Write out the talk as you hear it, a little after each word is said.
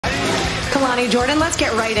Kelani Jordan, let's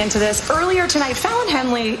get right into this. Earlier tonight, Fallon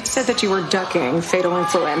Henley said that you were ducking Fatal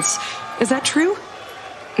Influence. Is that true?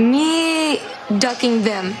 Me ducking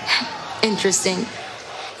them. Interesting.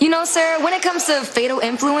 You know, Sarah, when it comes to Fatal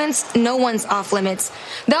Influence, no one's off limits.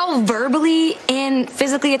 They'll verbally and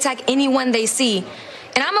physically attack anyone they see.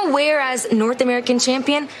 And I'm aware as North American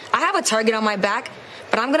champion, I have a target on my back,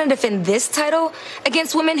 but I'm going to defend this title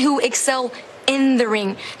against women who excel in the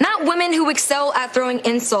ring, not women who excel at throwing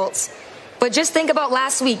insults. But just think about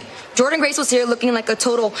last week. Jordan Grace was here looking like a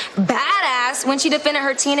total badass when she defended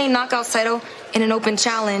her TNA Knockouts title in an open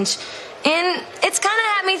challenge. And it's kind of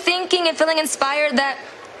had me thinking and feeling inspired that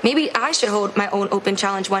maybe I should hold my own open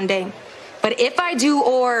challenge one day. But if I do,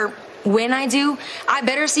 or when I do, I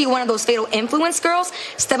better see one of those Fatal Influence girls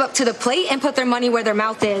step up to the plate and put their money where their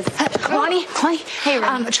mouth is. Kelani?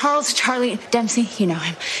 Hey, Charlie Dempsey, you know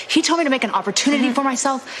him. He told me to make an opportunity for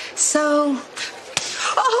myself, so...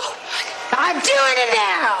 Oh, I'm doing it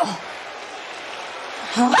now!